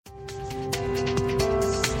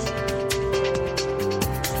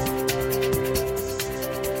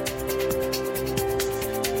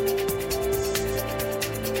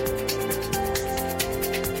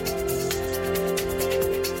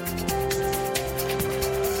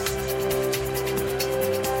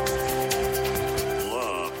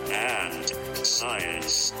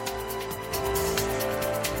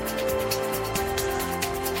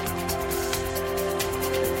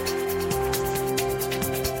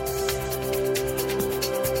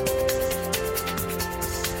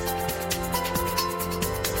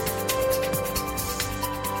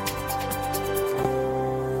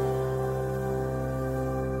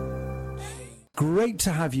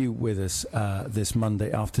to have you with us this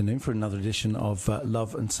Monday afternoon for another edition of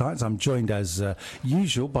Love and Science. I'm joined as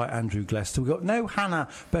usual by Andrew Glester. We've got no Hannah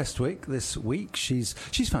Bestwick this week. She's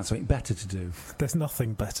found something better to do. There's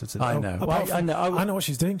nothing better to do. I know. Well, I know what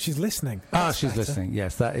she's doing. She's listening. She's better. Listening.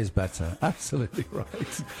 Yes, that is better. Absolutely right.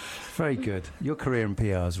 Very good. Your career in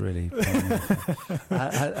PR is really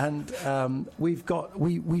and we've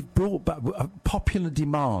brought back a popular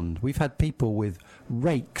demand. We've had people with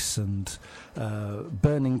rakes and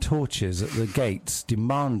burning torches at the gates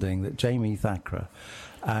demanding that Jamie Thackra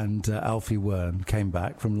and Alfie Wern came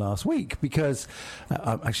back from last week because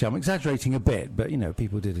actually I'm exaggerating a bit, but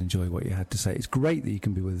people did enjoy what you had to say. It's great that you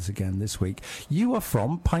can be with us again this week. You are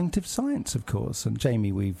from Pint of Science, of course, and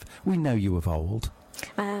Jamie, we know you of old.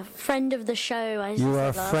 Friend of the show. You are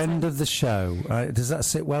a friend of the show. Does that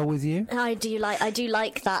sit well with you? I do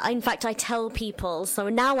like that. In fact, I tell people. So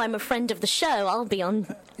now I'm a friend of the show. I'll be on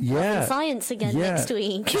Science again next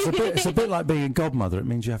week. It's a bit like being a godmother. It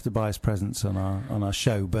means you have to buy us presents on our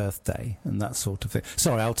show birthday and that sort of thing.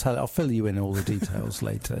 Sorry, I'll fill you in all the details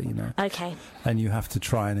later. Okay. And you have to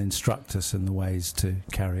try and instruct us in the ways to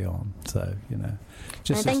carry on. So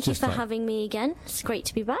thank you for having me again. It's great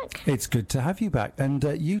to be back. It's good to have you back. And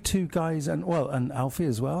you two guys, and Alfie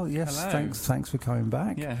as well. Yes, hello. Thanks for coming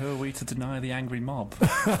back. Yeah, who are we to deny the angry mob?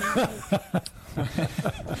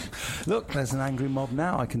 Look, there's an angry mob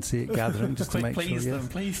now. I can see it gathering just to make sure.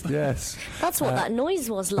 Please them. Yes. That's what that noise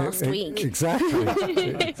was last week. Exactly.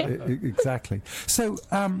 Exactly. So,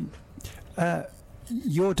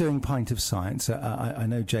 you're doing Pint of Science. I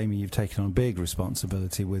know, Jamie, you've taken on big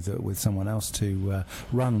responsibility with someone else to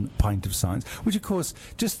run Pint of Science, which, of course,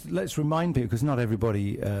 just let's remind people, because not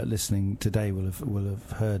everybody listening today will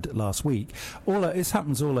have heard last week. It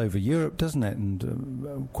happens all over Europe, doesn't it,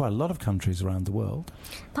 and quite a lot of countries around the world.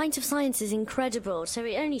 Pint of Science is incredible. So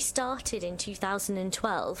it only started in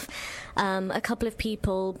 2012. A couple of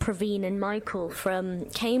people, Praveen and Michael from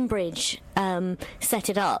Cambridge, set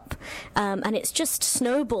it up, and it's just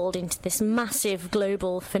snowballed into this massive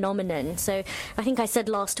global phenomenon. So I think I said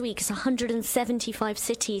last week, 175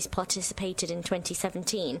 cities participated in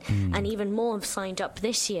 2017, and even more have signed up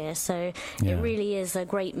this year. So it really is a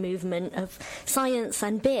great movement of science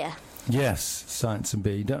and beer. Yes, science and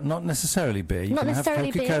beer. Not necessarily beer. You can have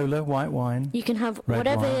Coca-Cola, white wine. You can have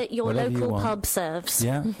whatever your local pub serves.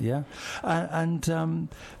 Yeah.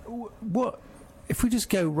 What if we just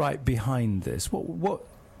go right behind this? What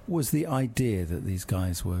was the idea that these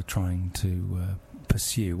guys were trying to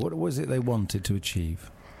pursue? What was it they wanted to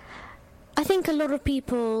achieve? I think a lot of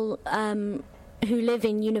people who live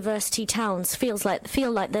in university towns feel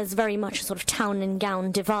like there's very much a sort of town and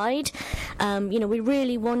gown divide. We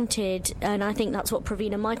really wanted, and I think that's what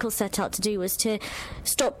Praveen and Michael set out to do, was to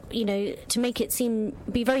stop, to make it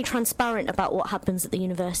be very transparent about what happens at the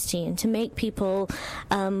university, and to make people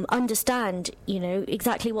understand,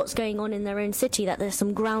 exactly what's going on in their own city, that there's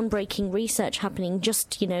some groundbreaking research happening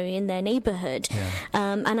just, in their neighbourhood.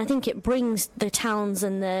 And I think it brings the towns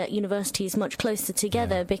and the universities much closer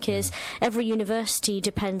together, because every university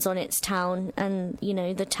depends on its town, and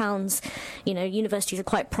the towns, universities are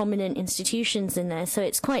quite prominent institutions in there, so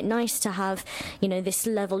it's quite nice to have this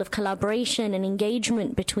level of collaboration and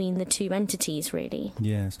engagement between the two entities, really.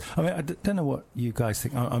 Yes, I mean, I don't know what you guys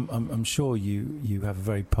think. I'm sure you have a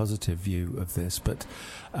very positive view of this, but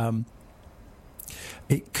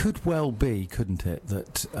it could well be, couldn't it,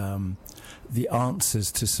 that the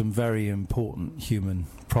answers to some very important human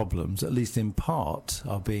problems, at least in part,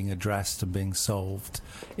 are being addressed and being solved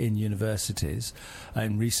in universities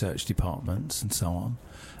and research departments and so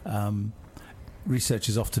on. Research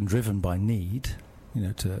is often driven by need,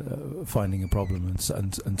 to finding a problem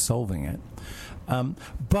and solving it.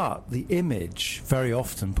 But the image very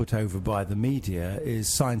often put over by the media is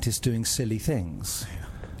scientists doing silly things.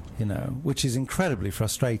 Which is incredibly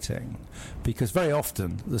frustrating, because very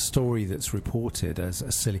often the story that's reported as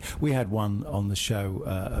silly. We had one on the show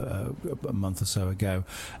a month or so ago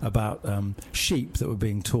about sheep that were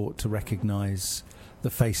being taught to recognise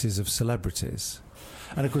the faces of celebrities,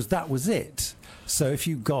 and of course that was it. So if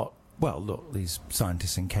you got, well, look, these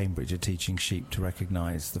scientists in Cambridge are teaching sheep to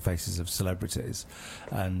recognise the faces of celebrities,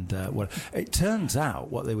 and it turns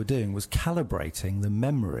out what they were doing was calibrating the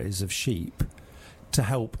memories of sheep to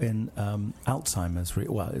help in Alzheimer's,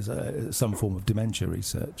 some form of dementia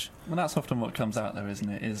research. Well, that's often what comes out there, isn't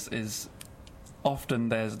it? Is often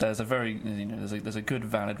there's a very there's a good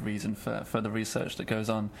valid reason for the research that goes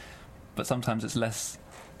on, but sometimes it's less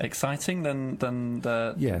exciting than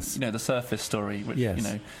the the surface story, which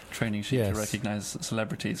training sheep to recognise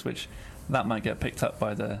celebrities, which that might get picked up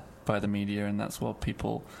by the media, and that's what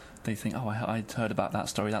people they think, oh, I heard about that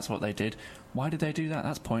story. That's what they did. Why did they do that?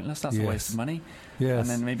 That's pointless. That's a waste of money. Yes. And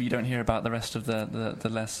then maybe you don't hear about the rest of the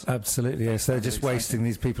less... Absolutely, yes. They're just wasting,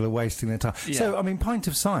 these people are wasting their time. Yeah. So, I mean, Pint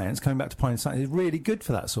of Science, coming back to Pint of Science, is really good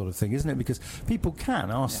for that sort of thing, isn't it? Because people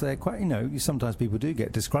can ask their... sometimes people do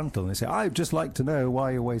get disgruntled and they say, I'd just like to know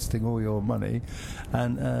why you're wasting all your money.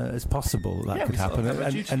 And it's possible that could happen.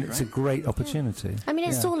 And it's a great opportunity. I mean,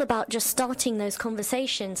 it's all about just starting those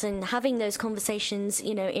conversations and having those conversations,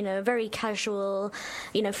 in a very casual,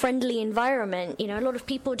 friendly environment. A lot of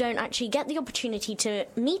people don't actually get the opportunity to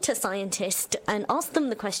meet a scientist and ask them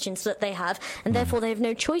the questions that they have, and therefore they have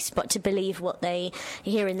no choice but to believe what they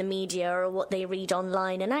hear in the media or what they read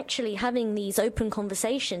online. And actually having these open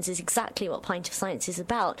conversations is exactly what Pint of Science is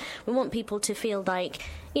about. We want people to feel like,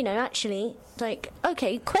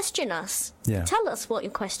 okay, question us. Yeah. Tell us what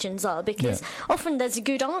your questions are, because often there's a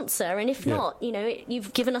good answer, and if not,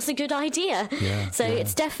 you've given us a good idea. So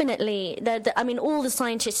it's definitely, all the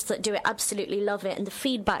scientists that do it absolutely love it, and the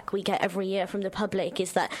feedback we get every year from the public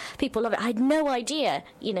is that people love it. I had no idea,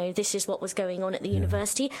 this is what was going on at the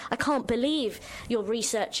university. I can't believe you're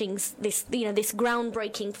researching this, this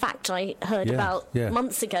groundbreaking fact I heard about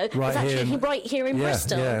months ago. It's actually right here in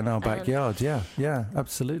Bristol. Yeah, in our backyard. Yeah,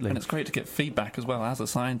 absolutely. And it's great to get feedback as well as a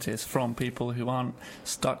scientist from people who aren't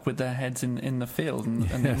stuck with their heads in the field, and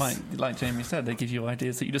they might, like Jamie said, they give you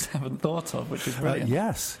ideas that you just haven't thought of, which is brilliant.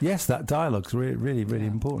 Yes, that dialogue's really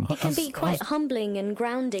important. It can be quite humbling and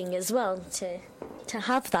grounding as well to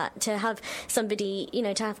have that, to have somebody,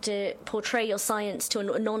 to have to portray your science to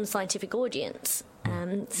a non-scientific audience.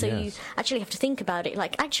 You actually have to think about it,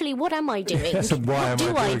 like, actually, what am I doing? What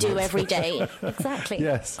do I do every day? Exactly.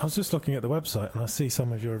 Yes. I was just looking at the website and I see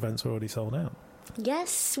some of your events are already sold out.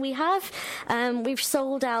 Yes, we have. We've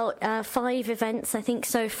sold out 5 events, I think,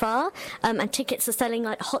 so far, and tickets are selling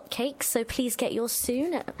like hotcakes, so please get yours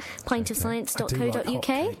soon at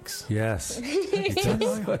pintofscience.co.uk. Yes.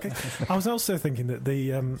 I was also thinking that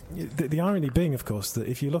the irony being, of course, that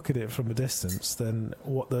if you look at it from a distance, then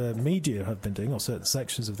what the media have been doing, or certain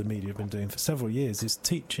sections of the media have been doing for several years, is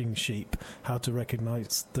teaching sheep how to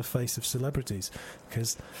recognise the face of celebrities,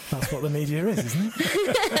 because that's what the media is, isn't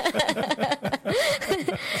it?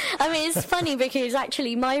 I mean, it's funny because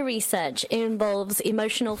actually my research involves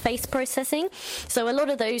emotional face processing. So a lot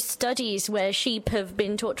of those studies where sheep have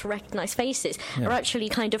been taught to recognise faces are actually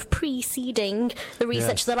kind of preceding the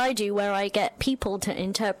research that I do, where I get people to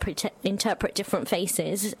interpret different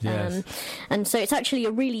faces. And so it's actually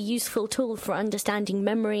a really useful tool for understanding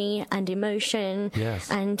memory and emotion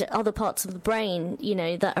and other parts of the brain,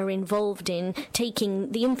 that are involved in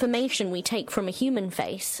taking the information we take from a human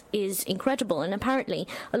face is incredible. And apparently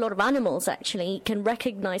a lot of animals actually can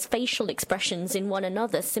recognise facial expressions in one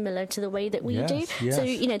another, similar to the way that we do. Yes. So,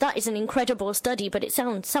 that is an incredible study, but it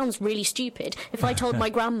sounds really stupid. If I told my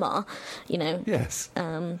grandma,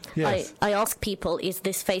 I ask people, is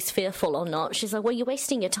this face fearful or not? She's like, well, you're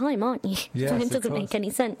wasting your time, aren't you? Yes, it doesn't make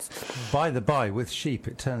any sense. By the by, with sheep,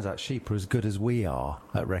 it turns out sheep are as good as we are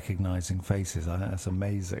at recognising faces. I think that's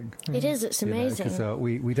amazing. It is, it's amazing. Because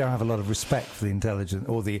we don't have a lot of respect for the intelligence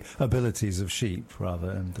or the abilities of sheep, rather,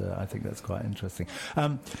 and I think that's quite interesting.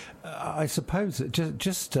 I suppose that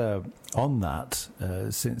just on that,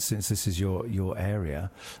 since this is your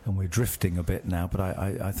area, and we're drifting a bit now, but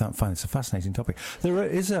I find it's a fascinating topic. There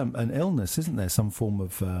is an illness, isn't there? Some form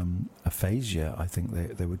of aphasia, I think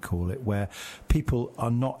they would call it, where people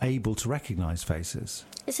are not able to recognise faces.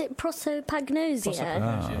 Is it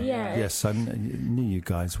prosopagnosia? Yes, I knew you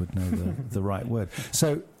guys would know the right word.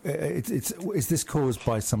 So is this caused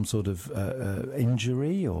by some sort of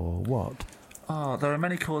injury or what? Oh, there are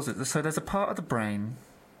many causes. So there's a part of the brain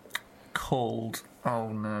called... Oh,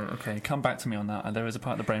 no. Okay, come back to me on that. There is a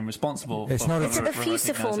part of the brain responsible it's for... Not it's the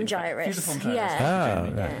fusiform gyrus. Fusiform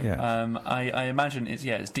gyrus. Yeah. I imagine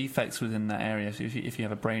it's defects within that area. So if you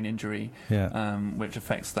have a brain injury, which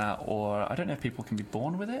affects that, or I don't know if people can be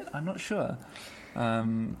born with it. I'm not sure. I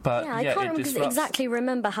can't exactly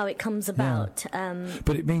remember how it comes about.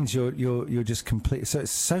 But it means you're just complete. So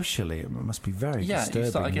it's socially, it must be very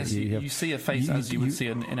disturbing. I guess you see a face as you would see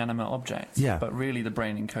an inanimate object. Yeah. But really, the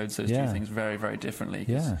brain encodes those two things very, very differently.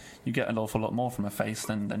 Yeah. You get an awful lot more from a face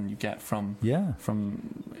than you get from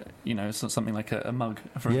something like a mug,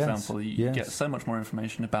 for example. You get so much more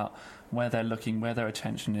information about where they're looking, where their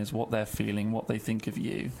attention is, what they're feeling, what they think of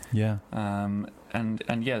you. Yeah.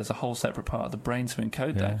 And yeah, there's a whole separate part of the brain to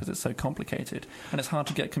encode that because it's so complicated, and it's hard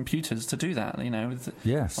to get computers to do that.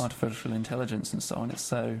 With artificial intelligence and so on, it's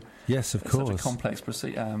so of course such a complex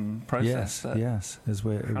process. Yes. As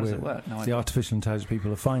how does it work? No the idea. artificial intelligence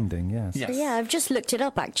people are finding. Yes. Yeah, I've just looked it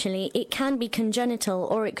up. Actually, it can be congenital,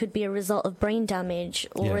 or it could be a result of brain damage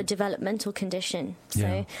or a developmental condition.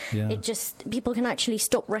 So it just people can actually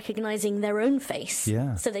stop recognizing their own face.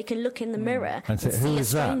 Yeah. So they can look in the mirror and say, see who a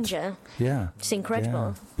is that? stranger. Yeah. It's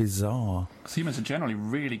incredible. Yeah. Bizarre. Because humans are generally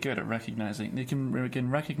really good at recognizing. They can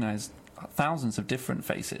recognize thousands of different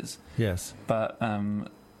faces. Yes. But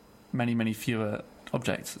many fewer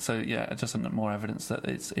objects. So just more evidence that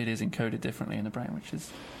it is encoded differently in the brain, which is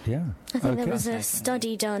I think there was a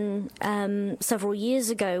study done several years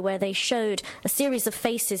ago where they showed a series of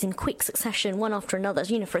faces in quick succession, one after another,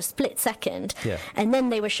 for a split second, and then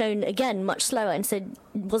they were shown again much slower and said,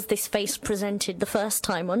 was this face presented the first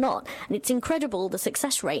time or not? And it's incredible, the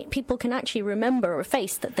success rate. People can actually remember a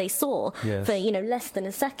face that they saw for less than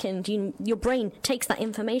a second. Your brain takes that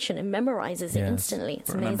information and memorizes it instantly. It's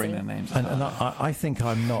remembering amazing. their names. And I think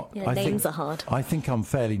I'm not. Names are hard. I think I'm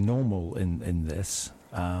fairly normal in this.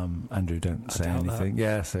 Andrew, don't say anything.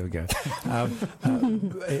 Yes, there we go.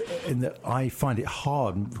 In that I find it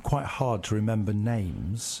quite hard to remember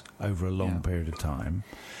names over a long period of time,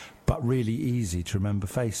 but really easy to remember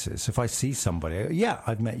faces. If I see somebody,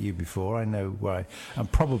 I've met you before, I know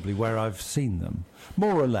probably where I've seen them,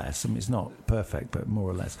 more or less. I mean, it's not perfect, but more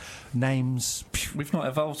or less. Names. We've not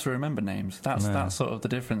evolved to remember names. That's sort of the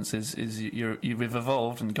difference. Is you've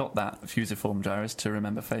evolved and got that fusiform gyrus to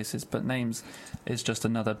remember faces, but names is just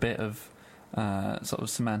another bit of sort of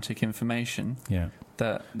semantic information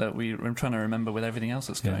that we're trying to remember with everything else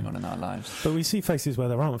that's going on in our lives. But we see faces where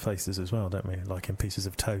there aren't faces as well, don't we? Like in pieces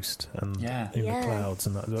of toast and in the clouds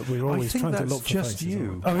and that. We're always trying to look for just faces.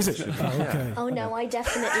 You. Oh, is it? Okay. Oh no, I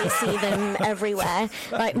definitely see them everywhere.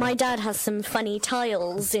 Like my dad has some funny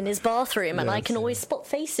tiles in his bathroom, and I can always spot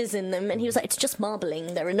faces in them. And he was like, "It's just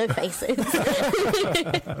marbling. There are no faces."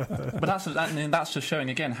 But that's just showing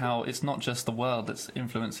again how it's not just the world that's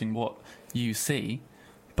influencing what you see,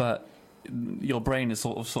 but your brain is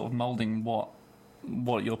sort of moulding what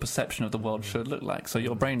your perception of the world should look like. So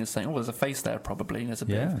your brain is saying, "Oh, there's a face there. Probably there's a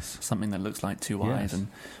bit of something that looks like two eyes and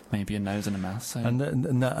maybe a nose and a mouth." So.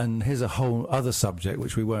 And here's a whole other subject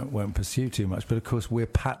which we won't pursue too much. But of course, we're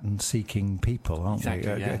pattern-seeking people, aren't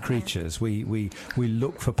we? Creatures. We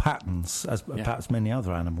look for patterns, as perhaps many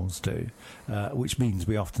other animals do, which means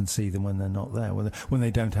we often see them when they're not there, when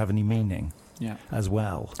they don't have any meaning. As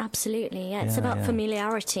well. Absolutely, it's about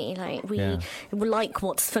familiarity. Like we like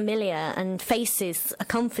what's familiar, and faces are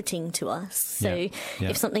comforting to us. So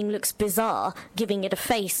if something looks bizarre, giving it a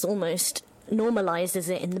face almost normalizes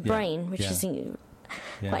it in the brain, which is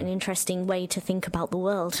quite an interesting way to think about the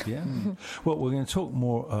world. Well, we're going to talk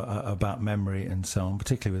more about memory and so on,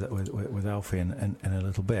 particularly with Alfie in a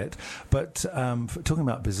little bit. But talking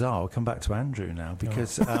about bizarre, we'll come back to Andrew now,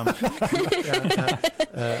 because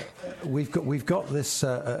we've got this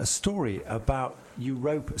a story about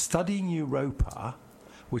studying Europa,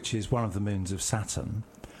 which is one of the moons of Saturn,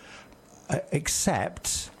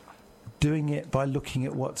 except doing it by looking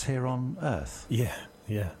at what's here on Earth. Yeah.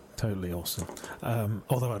 Totally awesome.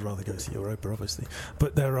 Although I'd rather go to Europa, obviously.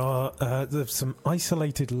 But there's some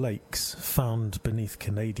isolated lakes found beneath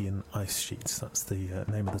Canadian ice sheets. That's the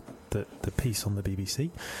name of the piece on the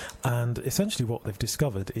BBC. And essentially what they've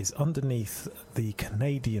discovered is underneath the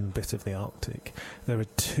Canadian bit of the Arctic, there are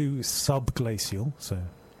two subglacial, so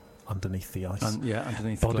underneath the ice,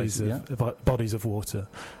 underneath bodies of water,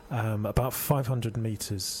 about 500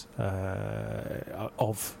 metres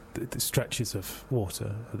of the stretches of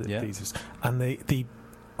water. And the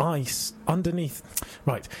ice underneath.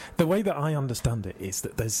 Right, the way that I understand it is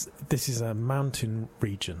that this is a mountain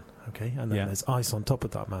region, okay, and then there's ice on top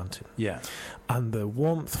of that mountain. And the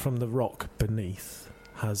warmth from the rock beneath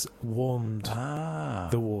has warmed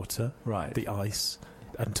the water, the ice,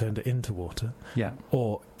 and turned it into water,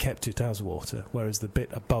 or kept it as water, whereas the bit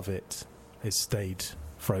above it has stayed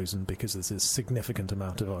frozen because there's a significant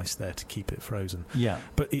amount of ice there to keep it frozen.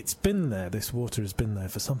 But it's been there, this water has been there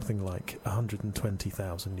for something like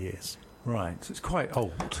 120,000 years. Right, so it's quite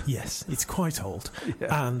old. Yes, it's quite old.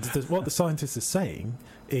 And what the scientists are saying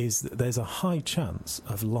is that there's a high chance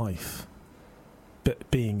of life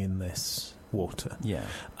being in this water. Yeah.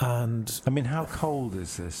 And I mean, how cold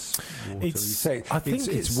is this water? It's- You say I think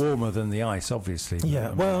it's warmer than the ice, obviously. but, yeah, I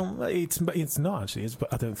mean, well, it's not actually.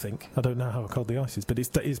 I don't think. I don't know how cold the ice is, but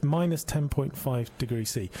it's minus 10.5 degrees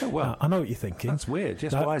C. Oh, well, I know what you're thinking. that's weird.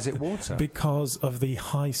 Yes, That- why is it water? Because of the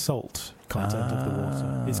high salt content of the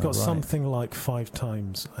water. It's got right. something like 5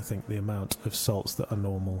 times, I think, the amount of salts that are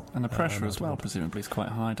normal. And the pressure amount as of well, water. presumably, is quite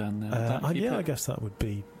high down there. Would that keep Yeah, it- I guess that would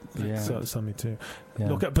be Yeah. something to Yeah.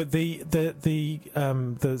 look at. But the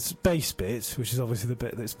space bit, which is obviously the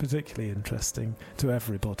bit that's particularly interesting to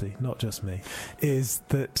everybody, not just me, is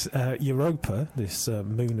that Europa, this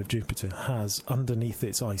moon of Jupiter, has underneath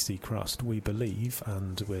its icy crust, we believe,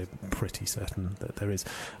 and we're pretty certain that there is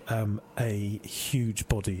a huge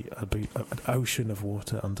body, an ocean of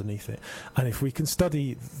water underneath it. And if we can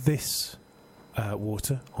study this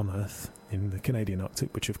water on Earth in the Canadian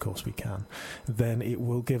Arctic, which of course we can, then it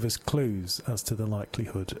will give us clues as to the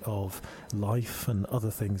likelihood of life and other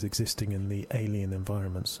things existing in the alien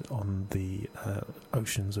environments on the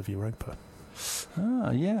oceans of Europa.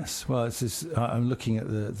 Ah, yes. Well, it's this, I'm looking at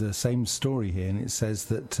the same story here, and it says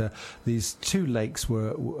that these 2 lakes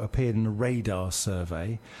appeared in a radar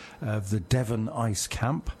survey of the Devon Ice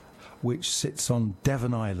Camp, which sits on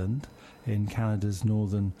Devon Island in Canada's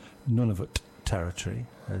northern Nunavut territory.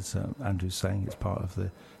 As Andrew's saying, it's part of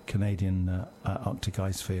the Canadian Arctic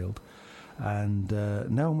ice field, and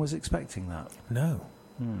no one was expecting that. No.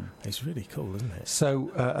 It's really cool, isn't it?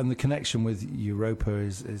 So, and the connection with Europa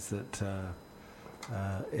is that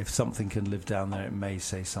if something can live down there, it may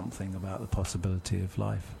say something about the possibility of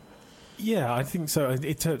life. Yeah, I think so.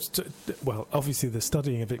 Well, obviously the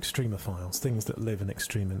studying of extremophiles, things that live in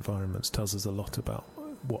extreme environments, tells us a lot about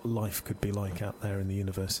what life could be like out there in the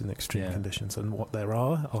universe in extreme conditions. And what there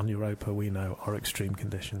are on Europa, we know, are extreme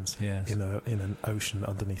conditions Yes. in an ocean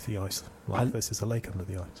underneath the ice. This is a lake under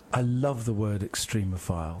the ice. I love the word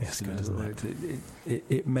extremophile. Yes, good, isn't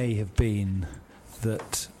It may have been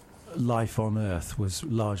that life on Earth was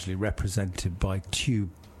largely represented by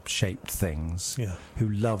tube-shaped things Yeah. who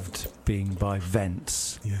loved being by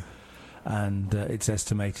vents. Yeah. And it's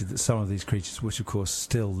estimated that some of these creatures, which of course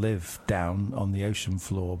still live down on the ocean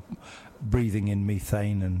floor, breathing in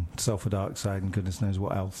methane and sulfur dioxide and goodness knows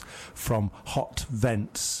what else, from hot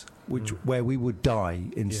vents, where we would die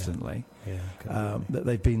instantly, that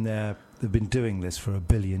they've been doing this for 1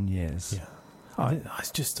 billion years. Yeah. It's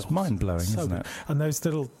just It's mind-blowing, so isn't good. it? And those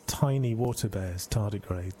little tiny water bears,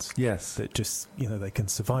 tardigrades, Yes. that just, they can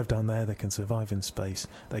survive down there, they can survive in space,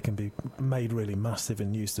 they can be made really massive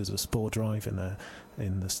and used as a spore drive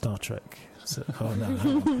in the Star Trek. So,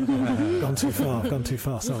 gone too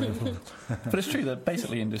far, sorry. But it's true, they're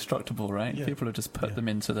basically indestructible, right? Yeah. People have just put them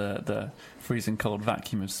into the freezing cold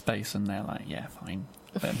vacuum of space, and they're like, yeah, fine.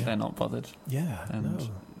 They're not bothered. Yeah, And- no.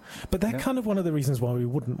 But they're kind of one of the reasons why we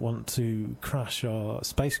wouldn't want to crash our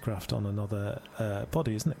spacecraft on another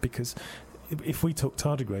body, isn't it? Because if we took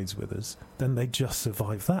tardigrades with us, then they'd just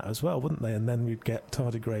survive that as well, wouldn't they? And then we'd get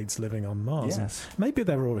tardigrades living on Mars. Yes. And maybe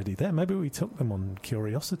they're already there. Maybe we took them on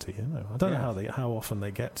Curiosity. I don't know how often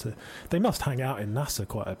they get to. They must hang out in NASA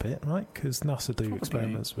quite a bit, right? Because NASA do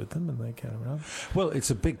experiments with them and they get around. Well, it's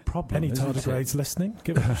a big problem. Any isn't tardigrades listening?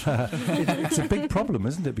 Give it a shot. It's a big problem,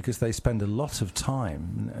 isn't it? Because they spend a lot of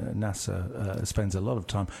time, NASA spends a lot of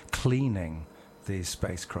time cleaning these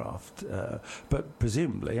spacecraft, but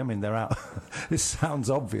presumably, I mean, they're out. This sounds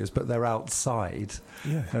obvious, but they're outside,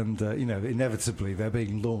 and inevitably they're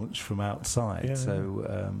being launched from outside. Yeah.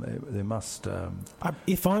 So they must.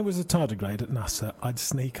 If I was a tardigrade at NASA, I'd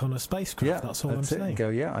sneak on a spacecraft. That's all I'm saying. Go,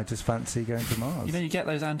 I just fancy going to Mars. You get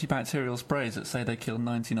those antibacterial sprays that say they kill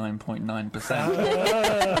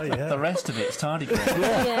 99.9%. Yeah. The rest of it's tardigrade.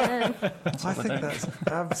 Yeah. I think that's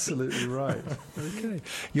absolutely right. Okay.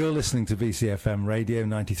 You're listening to BCFM Radio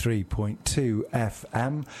 93.2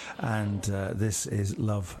 FM, and this is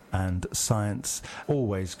Love and Science.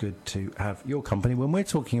 Always good to have your company when we're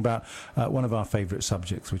talking about one of our favourite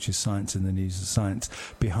subjects, which is science in the news and science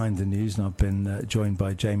behind the news. And I've been joined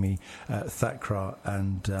by Jamie Thakrar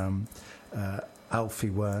and Alfie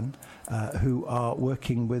Wern, who are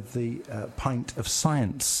working with the Pint of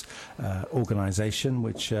Science organisation,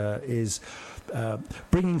 which is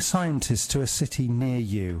bringing scientists to a city near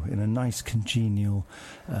you in a nice, congenial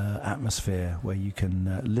atmosphere where you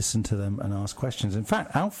can listen to them and ask questions. In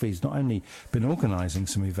fact, Alfie's not only been organising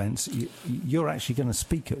some events, you're actually going to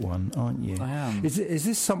speak at one, aren't you? I am. Is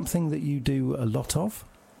this something that you do a lot of?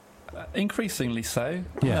 Increasingly so.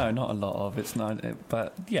 Yeah. No, not a lot of. It's not.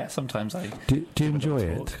 But yeah, sometimes I. Do you enjoy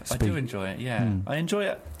it? I do enjoy it. Yeah, I enjoy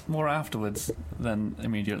it. more afterwards than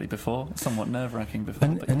immediately before. Somewhat nerve-wracking before.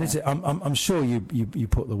 And is it? I'm sure you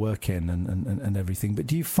put the work in and everything, but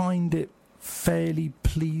do you find it fairly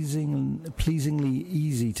pleasingly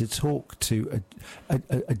easy to talk to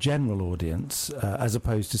a general audience as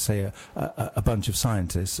opposed to, say, a bunch of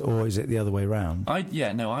scientists, or is it the other way around?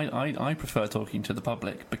 I prefer talking to the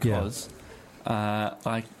public because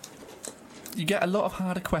you get a lot of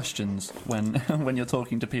harder questions when you're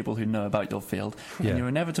talking to people who know about your field, and you're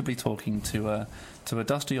inevitably talking to a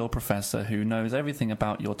dusty old professor who knows everything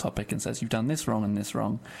about your topic and says, you've done this wrong and this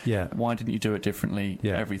wrong. Yeah. Why didn't you do it differently?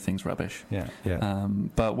 Yeah. Everything's rubbish. Yeah.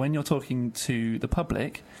 But when you're talking to the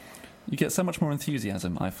public, you get so much more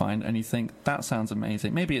enthusiasm, I find, and you think, that sounds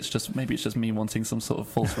amazing. Maybe it's just me wanting some sort of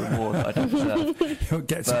false reward that I don't deserve. You'll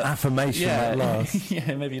get some affirmation at last.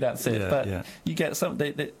 Yeah, maybe that's it. You get some.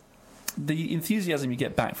 The enthusiasm you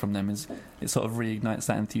get back from them it sort of reignites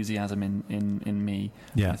that enthusiasm in me,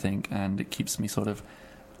 I think, and it keeps me sort of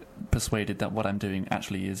persuaded that what I'm doing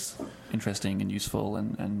actually is interesting and useful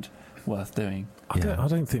and worth doing. I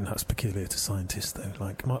don't think that's peculiar to scientists, though.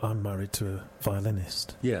 Like, I'm married to a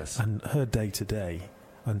violinist. Yes. And her day-to-day,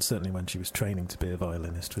 and certainly when she was training to be a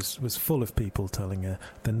violinist, was full of people telling her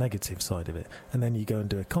the negative side of it. And then you go and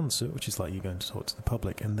do a concert, which is like you going to talk to the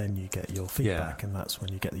public, and then you get your feedback, and that's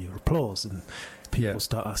when you get your applause, and people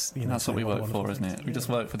start asking. That's what we work for, isn't it? We just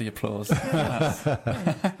work for the applause.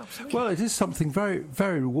 Well, it is something very,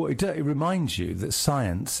 very rewarding. It reminds you that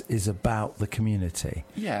science is about the community.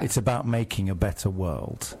 Yeah. It's about making a better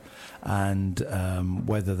world. And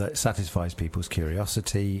whether that satisfies people's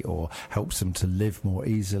curiosity or helps them to live more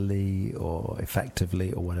easily or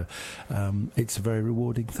effectively or whatever, it's a very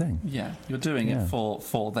rewarding thing. Yeah, you're doing it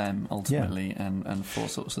for them ultimately, and for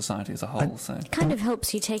sort of society as a whole. So it kind of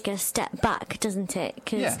helps you take a step back, doesn't it?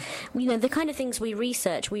 Because the kind of things we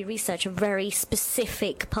research a very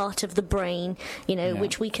specific part of the brain,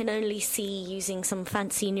 which we can only see using some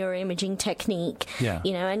fancy neuroimaging technique. Yeah.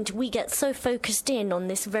 And we get so focused in on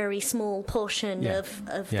this very small portion of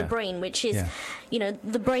the brain, which is,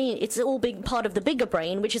 the brain, it's all big part of the bigger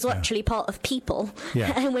brain, which is actually part of people.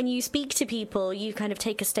 Yeah. And when you speak to people, you kind of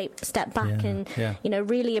take a step back and,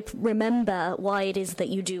 really remember why it is that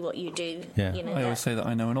you do what you do. Yeah. I always say that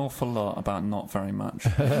I know an awful lot about not very much.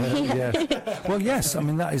 Yes. Well, yes, I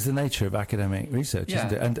mean, that is the nature of academic research,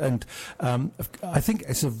 isn't it? And I think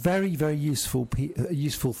it's a very, very useful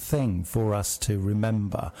thing for us to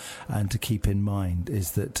remember and to keep in mind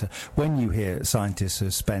is that when you hear scientists who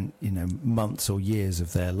have spent, months or years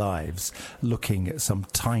of their lives looking at some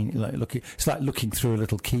tiny, it's like looking through a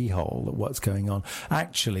little keyhole at what's going on.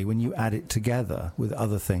 Actually, when you add it together with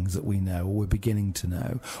other things that we know or we're beginning to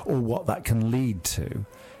know, or what that can lead to,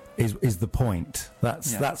 is the point.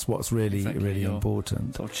 That's what's really really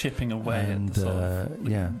important. Sort of chipping away at the sort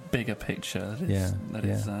of bigger picture that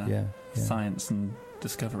is science and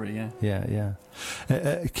discovery.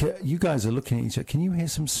 You guys are looking at each other. Can you hear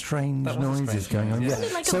some strange noises going on? It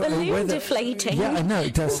sounded like a balloon deflating. Yeah, I know,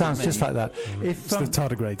 it does sound just like that. It's the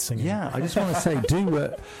tardigrade singing. Yeah, I just want to say,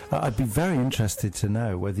 I'd be very interested to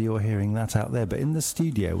know whether you're hearing that out there. But in the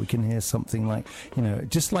studio, we can hear something like,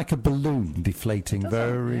 just like a balloon deflating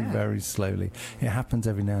very slowly. It happens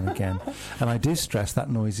every now and again. And I do stress that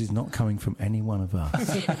noise is not coming from any one of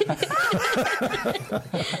us.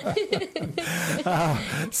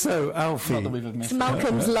 So, Alfie... Not that we've missed it's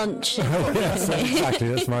Malcolm's lunch. Yes, exactly.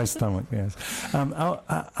 That's my stomach, yes.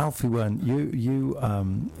 Alfie Wearne,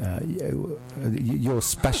 your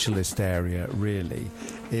specialist area, really,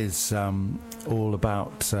 is all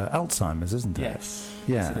about Alzheimer's, isn't it? Yes.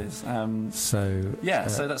 Yeah.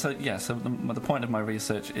 Yes, it is. So the point of my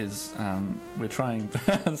research is we're trying...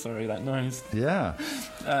 sorry, that noise. Yeah.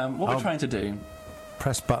 What we're trying to do...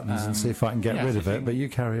 Press buttons and see if I can get rid of it, but you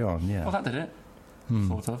carry on, yeah. Well, that did it.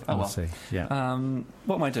 Sort of. Oh, we'll see. Yeah.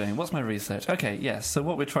 What am I doing? What's my research? Okay, yes. So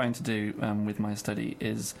what we're trying to do with my study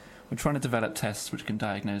is we're trying to develop tests which can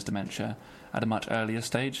diagnose dementia at a much earlier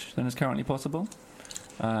stage than is currently possible.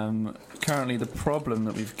 Currently, the problem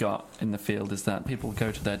that we've got in the field is that people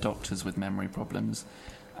go to their doctors with memory problems,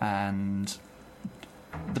 and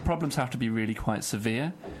the problems have to be really quite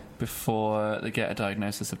severe before they get a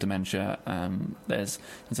diagnosis of dementia. There's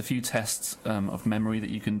a few tests of memory that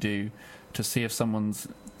you can do to see if someone's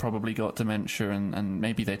probably got dementia, and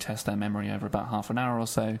maybe they test their memory over about half an hour or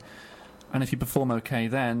so. And if you perform okay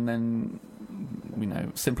then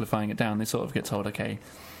simplifying it down, they sort of get told, okay,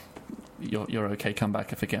 you're okay, come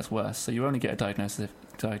back if it gets worse. So you only get a diagnosis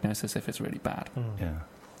if it's really bad. Yeah.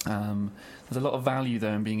 There's a lot of value,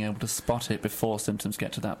 though, in being able to spot it before symptoms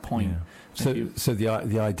get to that point. Yeah. So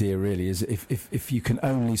the idea really is if you can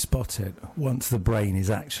only spot it once the brain is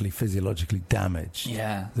actually physiologically damaged.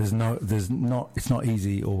 Yeah. It's not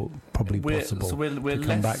easy or probably possible to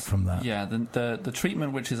come back from that. Yeah. The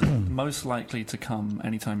treatment which is most likely to come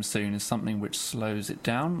anytime soon is something which slows it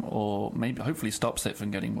down, or maybe hopefully stops it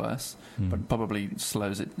from getting worse, but probably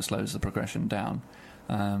slows the progression down.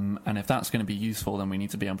 And if that's going to be useful, then we need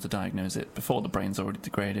to be able to diagnose it before the brain's already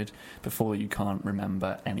degraded, before you can't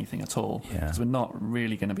remember anything at all. Yeah. Because we're not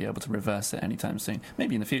really going to be able to reverse it anytime soon.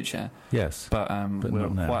 Maybe in the future. Yes. But we're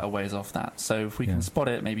quite a ways off that. So if we can spot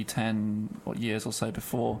it maybe 10 years or so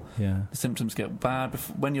before the symptoms get bad,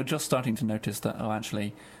 when you're just starting to notice that, oh,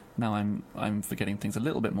 actually, now I'm forgetting things a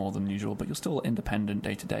little bit more than usual, but you're still independent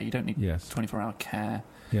day to day. You don't need 24-hour care.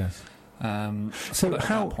 Yes. So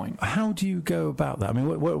how do you go about that? I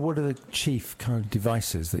mean, what are the chief kind of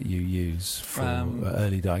devices that you use for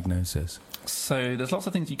early diagnosis? So there's lots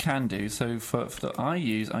of things you can do. So I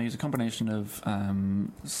use a combination of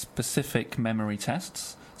specific memory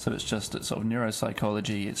tests. So it's just sort of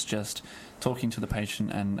neuropsychology. It's just talking to the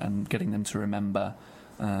patient and getting them to remember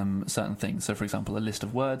certain things. So, for example, a list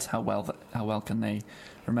of words. How well can they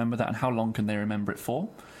remember that, and how long can they remember it for?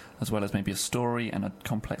 As well as maybe a story and a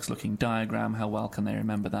complex-looking diagram. How well can they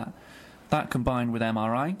remember that? That combined with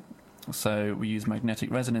MRI. So we use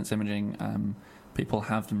magnetic resonance imaging. People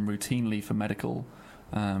have them routinely for medical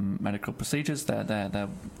procedures. They're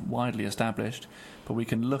widely established. But we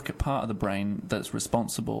can look at part of the brain that's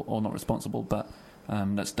responsible, or not responsible, but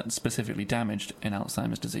that's specifically damaged in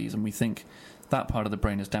Alzheimer's disease. And we think that part of the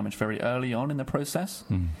brain is damaged very early on in the process.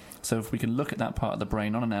 So if we can look at that part of the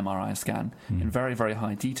brain on an MRI scan in very, very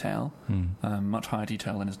high detail, much higher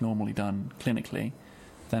detail than is normally done clinically,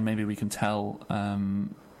 then maybe we can tell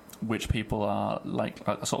which people are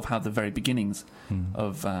sort of have the very beginnings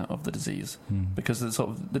of the disease, because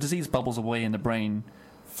the disease bubbles away in the brain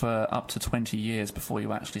for up to 20 years before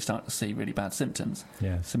you actually start to see really bad symptoms.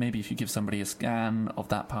 Yes. So maybe if you give somebody a scan of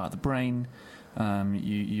that part of the brain,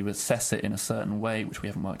 you assess it in a certain way, which we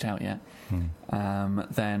haven't worked out yet,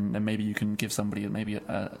 then maybe you can give somebody maybe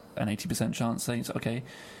an 80% chance, saying, okay,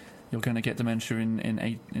 you're going to get dementia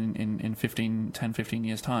in 15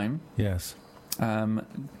 years' time. Yes.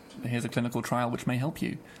 Here's a clinical trial which may help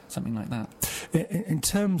you, something like that. In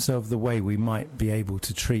terms of the way we might be able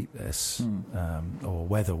to treat this, or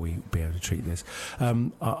whether we be able to treat this,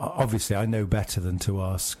 obviously I know better than to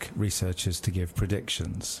ask researchers to give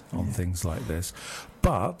predictions on things like this.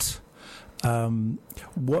 But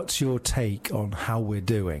what's your take on how we're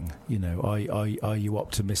doing? You know, are you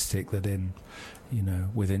optimistic that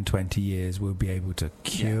within 20 years we'll be able to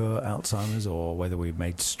cure Alzheimer's, or whether we've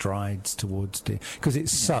made strides towards because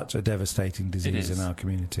it's such a devastating disease in our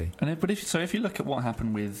community. If you look at what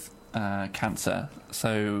happened with cancer,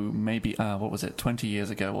 so maybe 20 years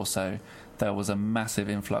ago or so, there was a massive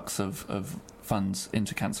influx of funds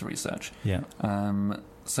into cancer research. Yeah.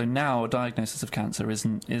 So now a diagnosis of cancer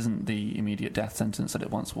isn't the immediate death sentence that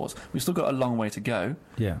it once was. We've still got a long way to go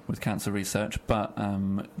with cancer research, but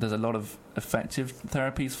there's a lot of effective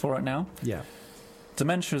therapies for it now. Yeah.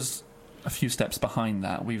 Dementia's a few steps behind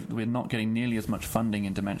that. We're not getting nearly as much funding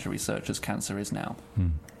in dementia research as cancer is now.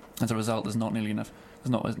 As a result, there's not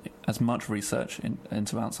as much research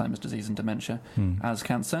into Alzheimer's disease and dementia as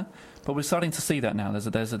cancer, but we're starting to see that now.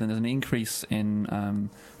 There's an increase in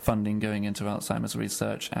funding going into Alzheimer's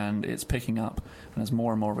research, and it's picking up, and there's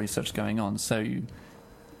more and more research going on. So,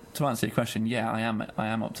 to answer your question, I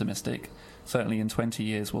am optimistic. Certainly, in 20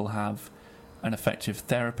 years, we'll have an effective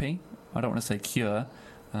therapy. I don't want to say cure.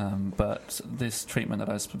 But this treatment that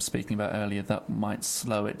I was speaking about earlier, that might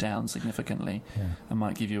slow it down significantly and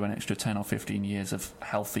might give you an extra 10 or 15 years of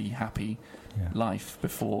healthy, happy life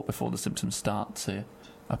before the symptoms start to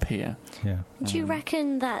appear. Yeah. Do you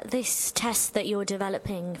reckon that this test that you're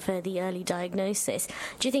developing for the early diagnosis,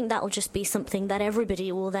 do you think that will just be something that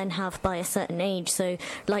everybody will then have by a certain age? So,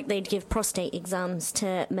 like they'd give prostate exams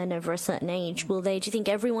to men over a certain age, do you think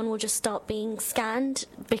everyone will just start being scanned?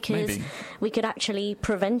 Because we could actually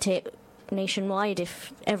prevent it nationwide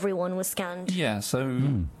if everyone was scanned. Yeah,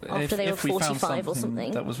 so after they were 45 or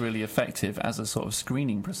something. That was really effective as a sort of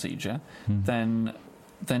screening procedure, then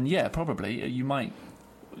yeah, probably you might.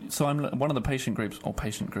 So one of the patient groups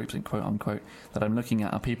in quote unquote that I'm looking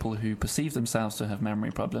at are people who perceive themselves to have memory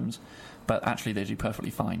problems, but actually they do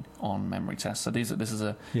perfectly fine on memory tests. So this is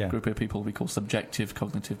a group of people we call subjective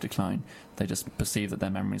cognitive decline. They just perceive that their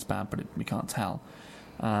memory is bad, but we can't tell.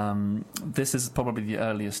 This is probably the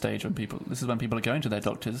earliest stage when people are going to their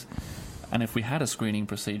doctors And if we had a screening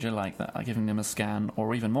procedure like that, like giving them a scan,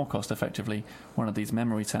 or even more cost effectively, one of these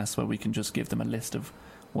memory tests where we can just give them a list of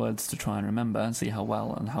words to try and remember and see how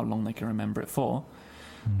well and how long they can remember it for.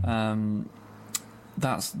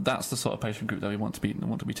 That's the sort of patient group that we want to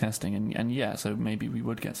be testing, and yeah, so maybe we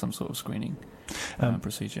would get some sort of screening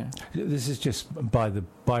procedure. This is just by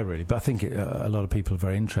really, but I think a lot of people are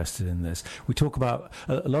very interested in this. We talk about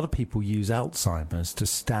a lot of people use Alzheimer's to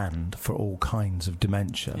stand for all kinds of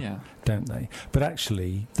dementia, don't they? But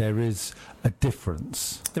actually, there is a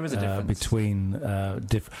difference. There is a difference between.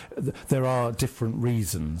 There are different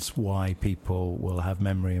reasons why people will have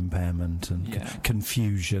memory impairment and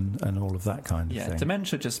confusion and all of that kind of thing.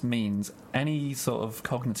 Dementia just means any sort of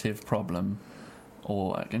cognitive problem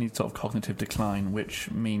or any sort of cognitive decline,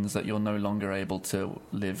 which means that you're no longer able to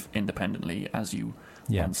live independently as you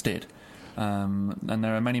once did. And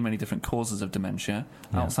there are many, many different causes of dementia.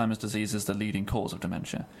 Alzheimer's disease is the leading cause of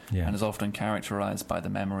dementia, and is often characterised by the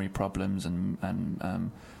memory problems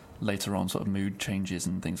and later on sort of mood changes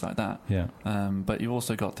and things like that. But you've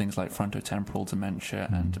also got things like frontotemporal dementia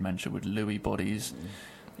and dementia with Lewy bodies.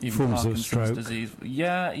 Even forms Parkinson's of stroke. Disease.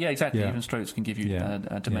 Exactly. Even strokes can give you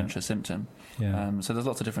a dementia symptom. So there's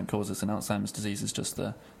lots of different causes, and Alzheimer's disease is just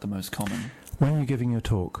the most common. When are you giving your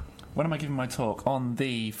talk? When am I giving my talk? On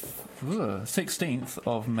the 16th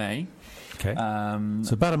of May. Okay.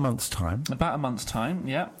 So about a month's time. About a month's time,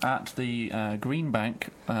 at the Green Bank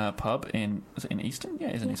pub in Easton? Yeah,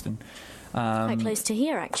 it is in Easton. Quite close to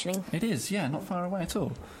here, actually. It is, not far away at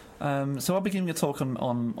all. So I'll be giving a talk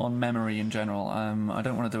on memory in general. I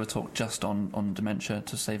don't want to do a talk just on dementia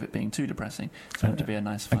to save it being too depressing. It's meant to be a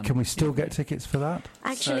nice fun. And can we still get tickets for that?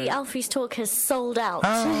 Actually, Alfie's talk has sold out.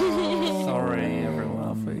 Oh, sorry,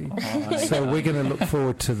 everyone. Alfie. So we're going to look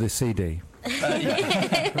forward to the CD.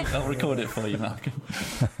 I'll record it for you, Malcolm.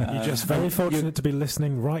 You're just very fortunate to be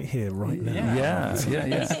listening right here, right now. Yeah.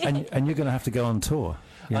 And you're going to have to go on tour.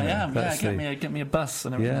 I am. Get me a bus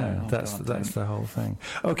and everything. Yeah, that's the whole thing.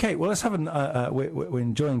 Okay, well, let's have we're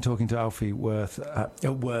enjoying talking to Alfie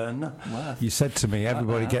Wern. You said to me,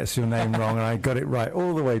 everybody gets your name wrong, and I got it right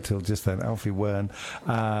all the way till just then. Alfie Wern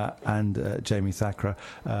and Jamie Thakrar,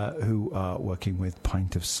 who are working with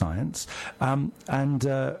Pint of Science. And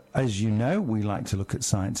as you know, we like to look at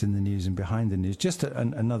science in the news and behind the news. Just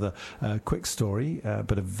another quick story,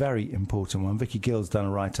 but a very important one. Vicky Gill's done a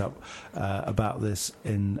write-up about this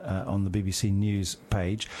on the BBC News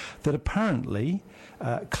page, that apparently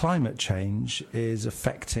climate change is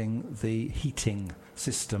affecting the heating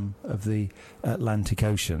system of the Atlantic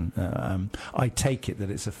Ocean. I take it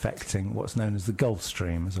that it's affecting what's known as the Gulf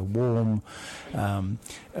Stream, as a warm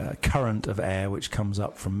current of air which comes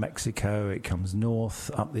up from Mexico. It comes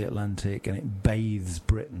north up the Atlantic and it bathes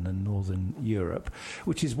Britain and northern Europe,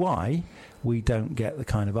 which is why we don't get the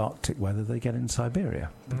kind of Arctic weather they get in Siberia,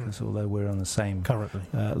 because although we're on the same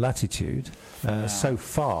latitude, so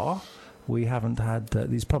far we haven't had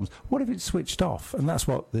these problems. What if it's switched off? And that's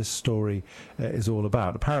what this story is all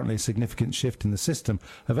about. Apparently a significant shift in the system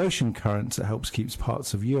of ocean currents that helps keep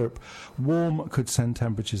parts of Europe warm could send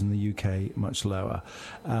temperatures in the UK much lower.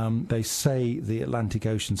 They say the Atlantic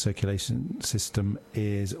Ocean circulation system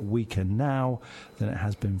is weaker now than it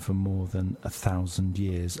has been for more than 1,000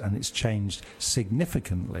 years, and it's changed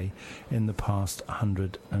significantly in the past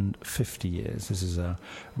 150 years. This is a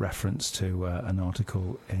reference to an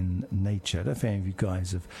article in Nature. I don't know if any of you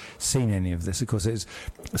guys have seen any of this. Of course, it's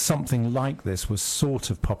something like this was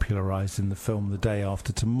sort of popularised in the film The Day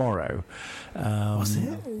After Tomorrow. Was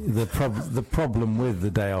it? The problem with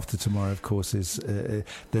The Day After Tomorrow, of course, is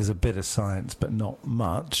there's a bit of science, but not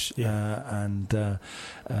much, so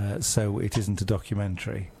it isn't a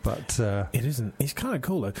documentary. But it isn't. It's kind of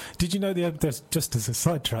cool, though. Did you know just as a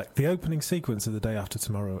sidetrack, the opening sequence of The Day After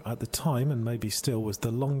Tomorrow at the time, and maybe still, was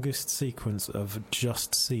the longest sequence of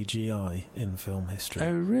just CGI in film history.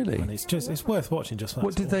 Oh, really? And it's worth watching. Just that.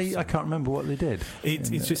 What did they? I can't remember what they did.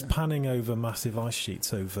 It's just panning over massive ice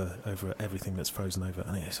sheets over everything that's frozen over,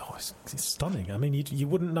 and it's stunning. I mean, you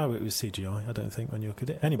wouldn't know it was CGI. I don't think when you look at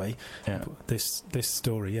it. Anyway, this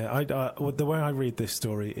story, the way I read this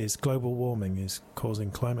story is global warming is causing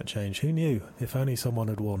climate change. Who knew? If only someone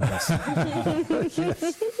had warned us.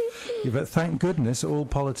 Yes. But thank goodness all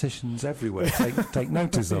politicians everywhere take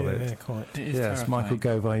notice of it. Yeah, quite. It is yes, terrifying. Michael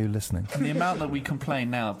Gove, are you listening? And the amount that we complain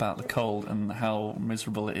now about the cold and how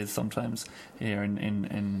miserable it is sometimes here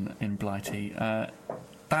in Blighty,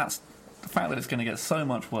 that's the fact that it's going to get so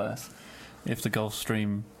much worse if the Gulf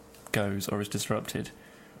Stream goes or is disrupted.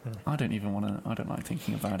 I don't even want to. I don't like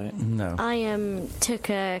thinking about it. No. I took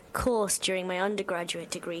a course during my undergraduate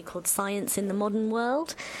degree called Science in the Modern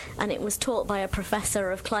World, and it was taught by a professor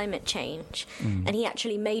of climate change, and he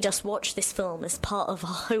actually made us watch this film as part of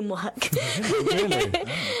our homework. Really?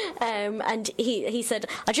 And he said,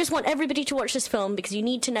 I just want everybody to watch this film because you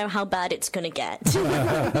need to know how bad it's going to get.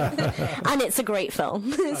 And it's a great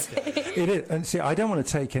film. It is, and see, I don't want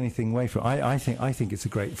to take anything away from it. I think it's a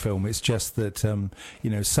great film. It's just that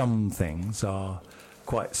some things are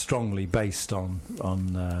quite strongly based on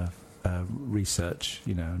research,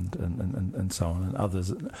 and so on, and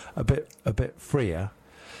others a bit freer.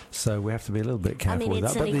 So we have to be a little bit careful with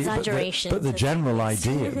that. It's an exaggeration. But the general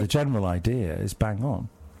idea is bang on.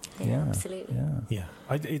 Yeah, absolutely. Yeah,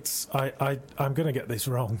 I'm going to get this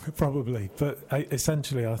wrong probably, but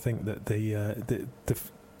essentially I think that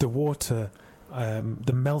the water,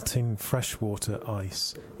 the melting freshwater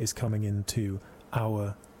ice is coming into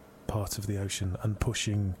our part of the ocean and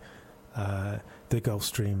pushing the Gulf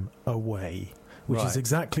Stream away, which is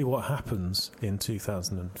exactly what happens in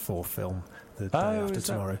 2004 film The Day After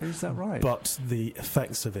Tomorrow. Is that right? But the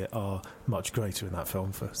effects of it are much greater in that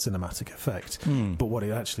film for cinematic effect. But what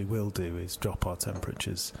it actually will do is drop our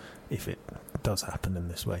temperatures. If it does happen in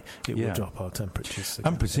this way, it will drop our temperatures.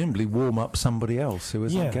 And presumably warm up somebody else who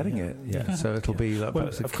isn't getting it. Yeah. So it'll be like... Well,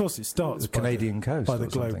 of course, it starts the Canadian coast by the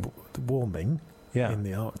globe warming. Yeah. In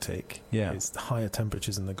the Arctic, it's the higher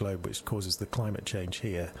temperatures in the globe which causes the climate change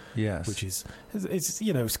here. Yes, which is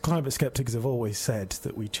climate skeptics have always said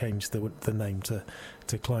that we changed the name to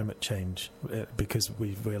climate change because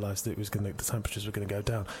we realised that the temperatures were going to go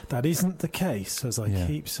down. That isn't the case, as I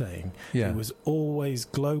keep saying. It was always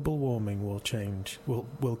global warming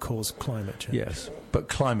will cause climate change. Yes, but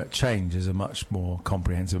climate change is a much more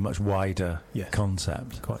comprehensive, much wider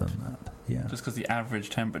concept than that. Yeah, just because the average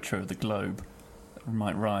temperature of the globe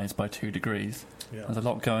might rise by 2 degrees. There's a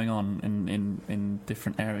lot going on in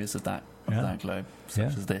different areas of that globe,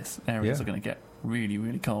 such as this. Areas are going to get really,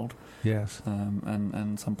 really cold. Yes.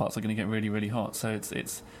 And some parts are going to get really, really hot. So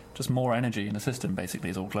it's just more energy in the system,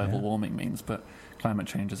 basically, is all global warming means. But climate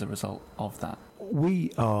change is a result of that.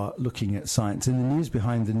 We are looking at science in the news,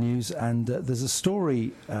 behind the news, and there's a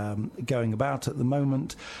story going about at the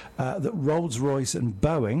moment that Rolls-Royce and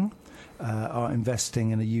Boeing are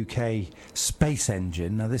investing in a UK space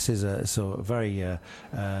engine. Now, this is a sort of very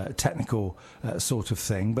technical sort of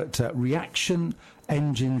thing, but Reaction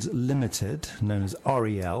Engines Limited, known as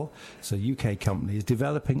REL, it's a UK company, is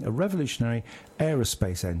developing a revolutionary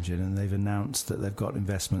aerospace engine, and they've announced that they've got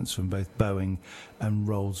investments from both Boeing and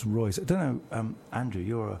Rolls-Royce. I don't know, Andrew,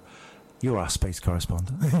 you're our space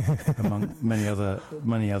correspondent, among many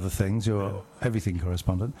other things. You're everything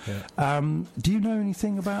correspondent. Yeah. Do you know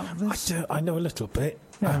anything about this? I know a little bit.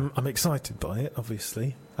 Yeah. I'm excited by it,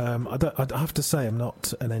 obviously. I have to say I'm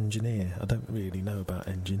not an engineer. I don't really know about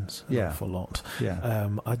engines an awful lot. Yeah.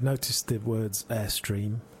 I'd noticed the words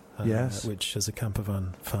Airstream. Which, as a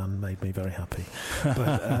campervan fan, made me very happy.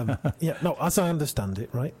 But as I understand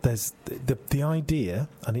it, right, there's the idea,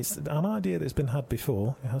 and it's an idea that's been had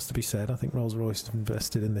before. It has to be said. I think Rolls-Royce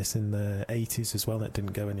invested in this in the 80s as well, and it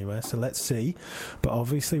didn't go anywhere. So let's see. But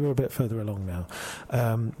obviously, we're a bit further along now.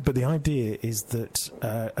 But the idea is that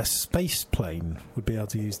a space plane would be able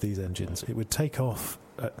to use these engines. It would take off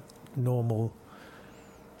at normal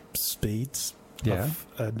speeds. Of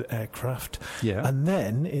an aircraft, and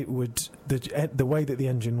then it would the way that the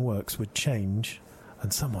engine works would change,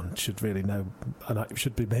 and someone should really know, and it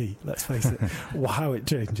should be me. Let's face it, how it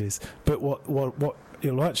changes. But what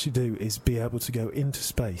it'll actually do is be able to go into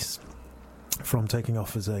space from taking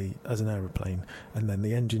off as an aeroplane, and then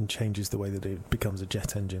the engine changes the way that it becomes a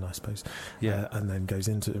jet engine, I suppose. And then goes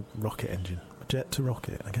into rocket engine. Jet to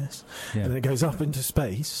rocket, I guess. And then it goes up into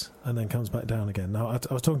space and then comes back down again. Now, I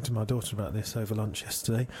was talking to my daughter about this over lunch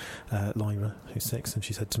yesterday, Lyra, who's 6, and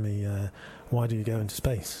she said to me, why do you go into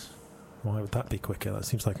space? Why would that be quicker? That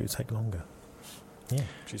seems like it would take longer. Yeah,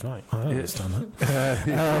 she's right. I understand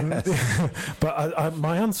that. But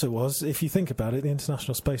my answer was, if you think about it, the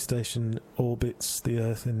International Space Station orbits the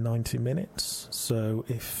Earth in 90 minutes. So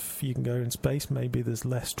if you can go in space, maybe there's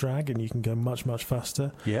less drag and you can go much, much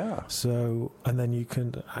faster. Yeah. So, and then you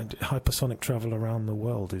can... hypersonic travel around the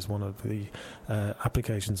world is one of the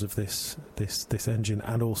applications of this engine,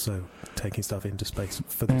 and also taking stuff into space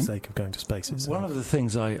for the sake of going to space itself. One of the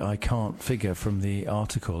things I can't figure from the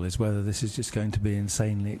article is whether this is just going to be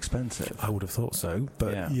insanely expensive. I would have thought so,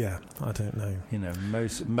 but I don't know.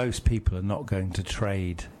 Most people are not going to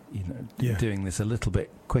trade doing this a little bit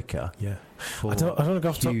quicker. Yeah. For I don't want to go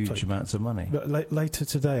off huge amounts of money. But later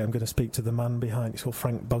today, I'm going to speak to the man behind. It's called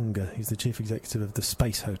Frank Bunger. He's the chief executive of the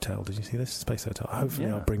Space Hotel. Did you see this? Space Hotel. Hopefully,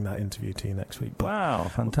 I'll bring that interview to you next week. Wow,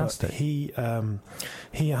 fantastic! But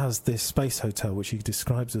he has this space hotel which he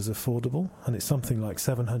describes as affordable, and it's something like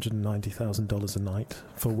 $790,000 a night,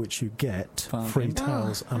 for which you get free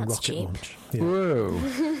towels and rocket cheap. launch. Yeah. Whoa!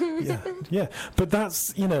 yeah. But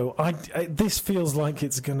that's this feels like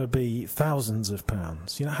it's going to be thousands of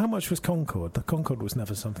pounds. How much was Concorde? The Concorde was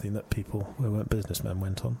never something that people who weren't businessmen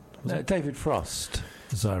went on. No, David Frost,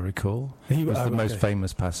 as I recall, he was the most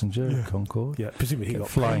famous passenger in Concorde. Yeah, presumably he got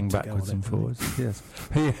flying backwards and forwards. Yes.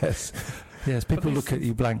 Yes, people look at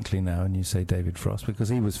you blankly now and you say David Frost, because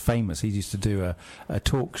he was famous. He used to do a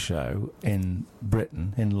talk show in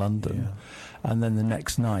Britain, in London, and then the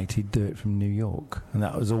next night he'd do it from New York, and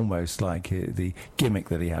that was almost like the gimmick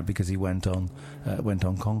that he had, because he went on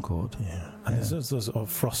Concorde. Yeah, and there's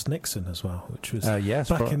Frost Nixon as well, which was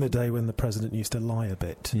back in the day when the president used to lie a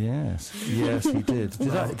bit. Yes, he did.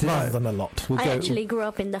 Rather than a lot. I actually grew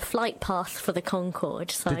up in the flight path for the Concorde,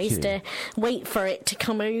 so I used to wait for it to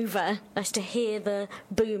come over. I used to hear the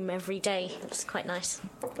boom every day. It was quite nice.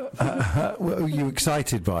 Were you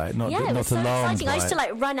excited by it? Not it was so alarmed exciting. by I used it?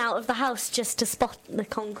 to run out of the house just to spot the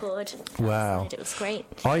Concorde. Wow, it was great.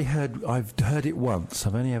 I've heard it once.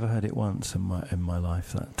 I've only ever heard it once in my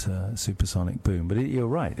life, that supersonic boom. But you're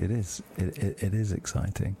right. It is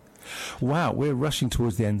exciting. Wow, we're rushing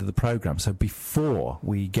towards the end of the programme, so before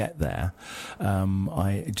we get there,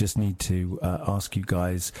 I just need to ask you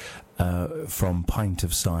guys from Pint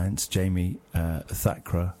of Science, Jamie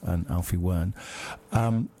Thakrar and Alfie Wern,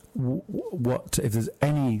 what if there's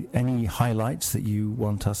any highlights that you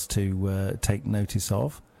want us to take notice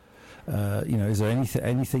of? Is there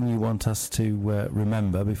anything you want us to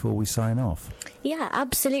remember before we sign off? Yeah,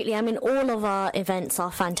 absolutely. I mean, all of our events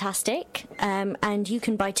are fantastic, and you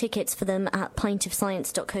can buy tickets for them at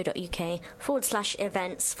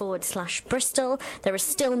pintofscience.co.uk/events/Bristol. There are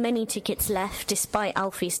still many tickets left, despite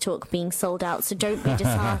Alfie's talk being sold out, so don't be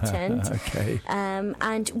disheartened. Okay.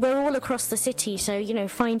 And we're all across the city, so,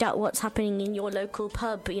 find out what's happening in your local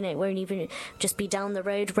pub. It won't even just be down the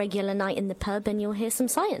road, regular night in the pub, and you'll hear some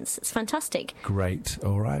science. It's fantastic. Great.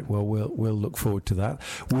 All right. Well, we'll look forward to that.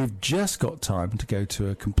 We've just got time to go to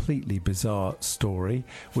a completely bizarre story,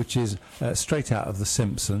 which is straight out of The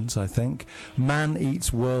Simpsons, I think. Man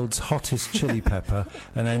eats world's hottest chili pepper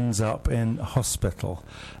and ends up in hospital.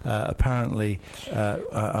 Apparently,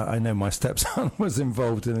 I know my stepson was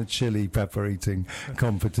involved in a chili pepper eating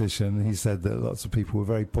competition. He said that lots of people were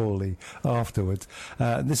very poorly afterwards.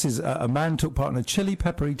 This is a man took part in a chili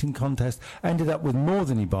pepper eating contest, ended up with more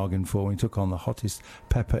than he bargained for when he took on the hottest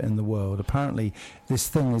pepper in the world. Apparently, this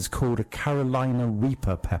thing is called a Carolina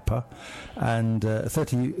Reaper pepper, and the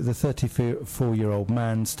 34-year-old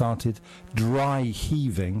man started dry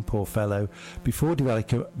heaving, poor fellow, before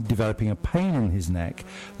developing a pain in his neck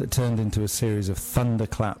that turned into a series of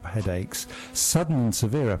thunderclap headaches, sudden and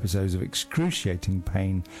severe episodes of excruciating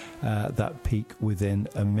pain that peak within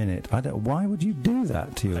a minute. Why would you do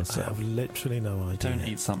that to yourself? I have literally no idea. Don't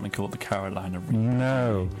eat something called the Carolina Reaper.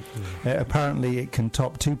 No. Apparently it can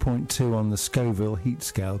top 2.2 on the Scoville heat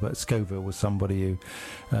scale, but Scoville was somebody who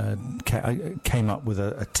came up with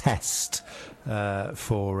a test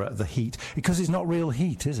for the heat, because it's not real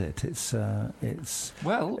heat, is it? It's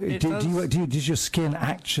well. Does your skin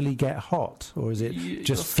actually get hot, or is it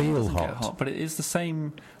just feel hot? But it is the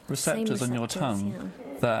same receptors on your tongue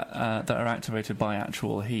that are activated by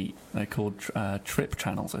actual heat. They're called TRP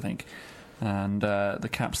channels, I think. And the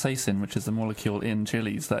capsaicin, which is the molecule in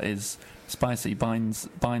chilies that is spicy, binds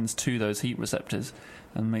to those heat receptors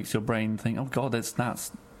and makes your brain think, oh God, that's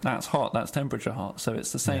hot, that's temperature hot. So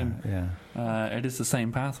it's the same. It is the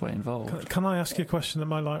same pathway involved. Can I ask you a question that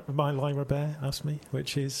my Lyra Bear asked me,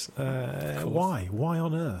 which is why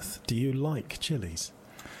on earth do you like chilies?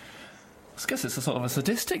 I guess it's a sort of a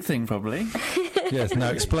sadistic thing, probably. Yes, now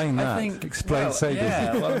explain that. Explain sadism.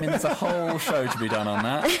 Yeah, well, I mean, there's a whole show to be done on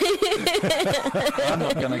that. I'm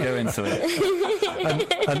not going to go into it.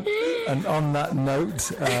 And on that note,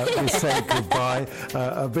 we say goodbye.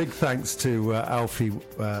 A big thanks to Alfie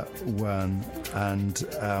Wern and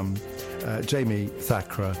Jamie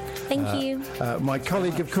Thakrar. Thank you. My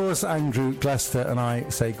colleague, of course, Andrew Glester, and I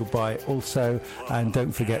say goodbye also. And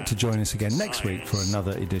don't forget to join us again next week for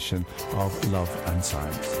another edition of Love and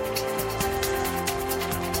Science.